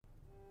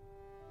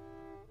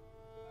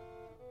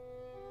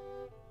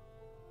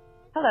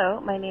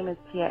Hello, my name is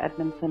Tiah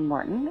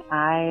Edmunson-Morton.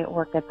 I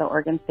work at the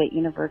Oregon State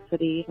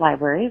University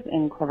Libraries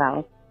in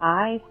Corvallis.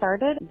 I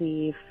started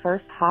the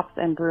first Hops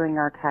and Brewing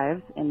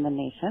Archives in the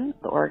nation,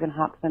 the Oregon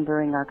Hops and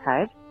Brewing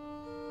Archives.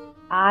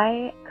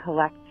 I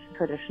collect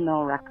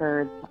traditional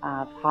records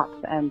of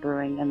hops and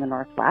brewing in the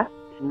Northwest,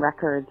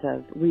 records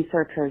of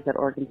researchers at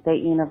Oregon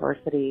State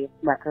University,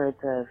 records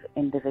of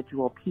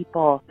individual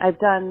people. I've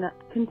done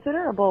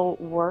considerable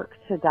work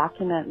to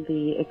document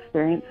the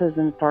experiences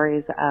and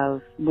stories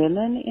of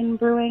women in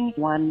brewing.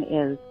 One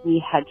is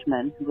Lee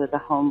Hedgeman, who was a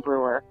home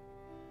brewer.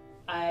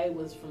 I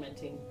was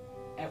fermenting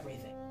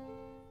everything.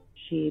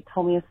 She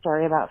told me a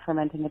story about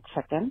fermenting a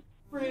chicken.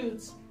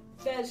 Fruits,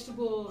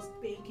 vegetables,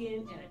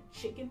 bacon, and a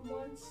chicken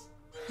once.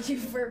 You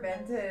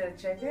fermented a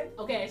chicken?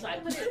 Okay, so I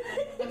put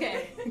it,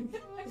 okay.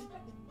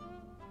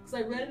 Because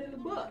I read it in the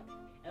book.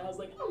 And I was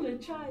like, I'm going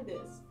to try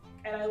this.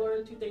 And I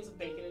learned two things with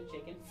bacon and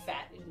chicken.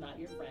 Fat is not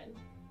your friend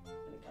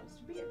when it comes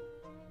to beer.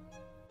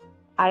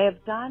 I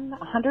have done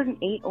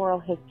 108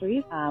 oral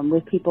histories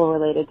with people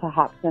related to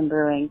hops and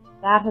brewing.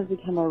 That has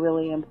become a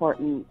really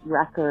important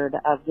record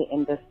of the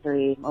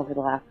industry over the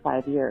last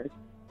 5 years.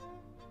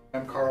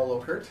 I'm Carl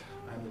Lokert.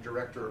 I'm the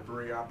Director of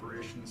Brewery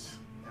Operations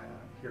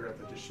here at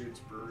the Deschutes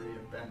Brewery in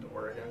Bend,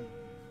 Oregon.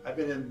 I've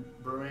been in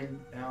brewing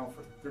now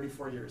for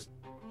 34 years.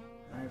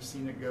 I've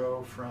seen it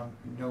go from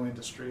no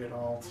industry at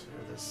all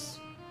to this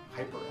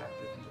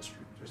hyperactive industry.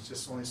 There's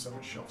just only so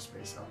much shelf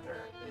space out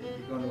there.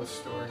 You go into a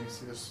store and you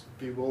see this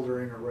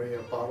bewildering array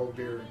of bottled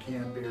beer and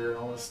canned beer and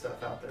all this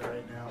stuff out there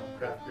right now,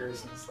 craft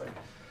beers, and it's like,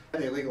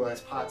 they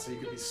legalized pot so you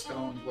could be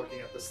stoned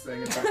looking at this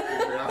thing and trying to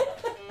figure out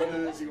what it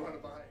is you want to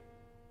buy.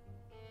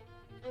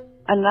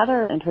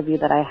 Another interview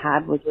that I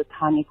had was with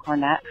Tanya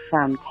Cornett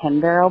from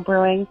 10 Barrel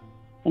Brewing,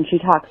 and she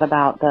talks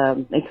about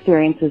the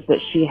experiences that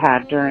she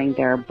had during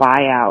their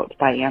buyout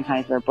by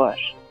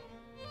Anheuser-Busch.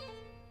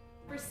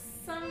 For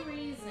some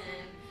reason,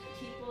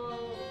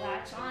 people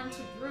latch on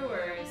to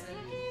brewers,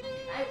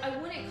 and I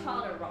wouldn't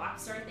call it a rock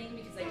star thing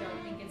because I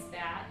don't think it's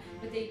that,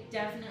 but they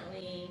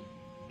definitely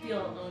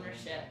feel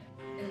ownership,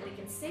 and they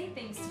can say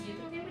things to you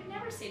that they would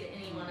never say to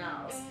anyone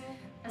else,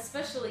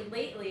 especially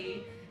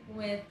lately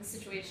with the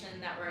situation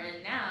that we're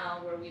in now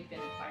where we've been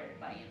acquired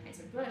by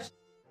Anheuser-Busch.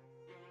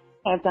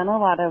 I've done a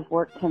lot of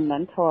work to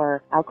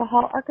mentor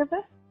alcohol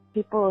archivists,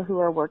 people who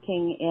are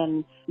working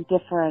in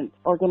different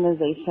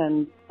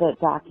organizations that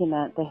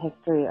document the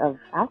history of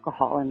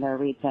alcohol in their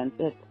region.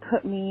 It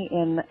put me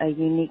in a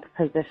unique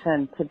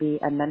position to be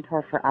a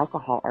mentor for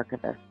alcohol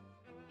archivists.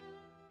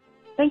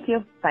 Thank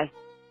you. Bye.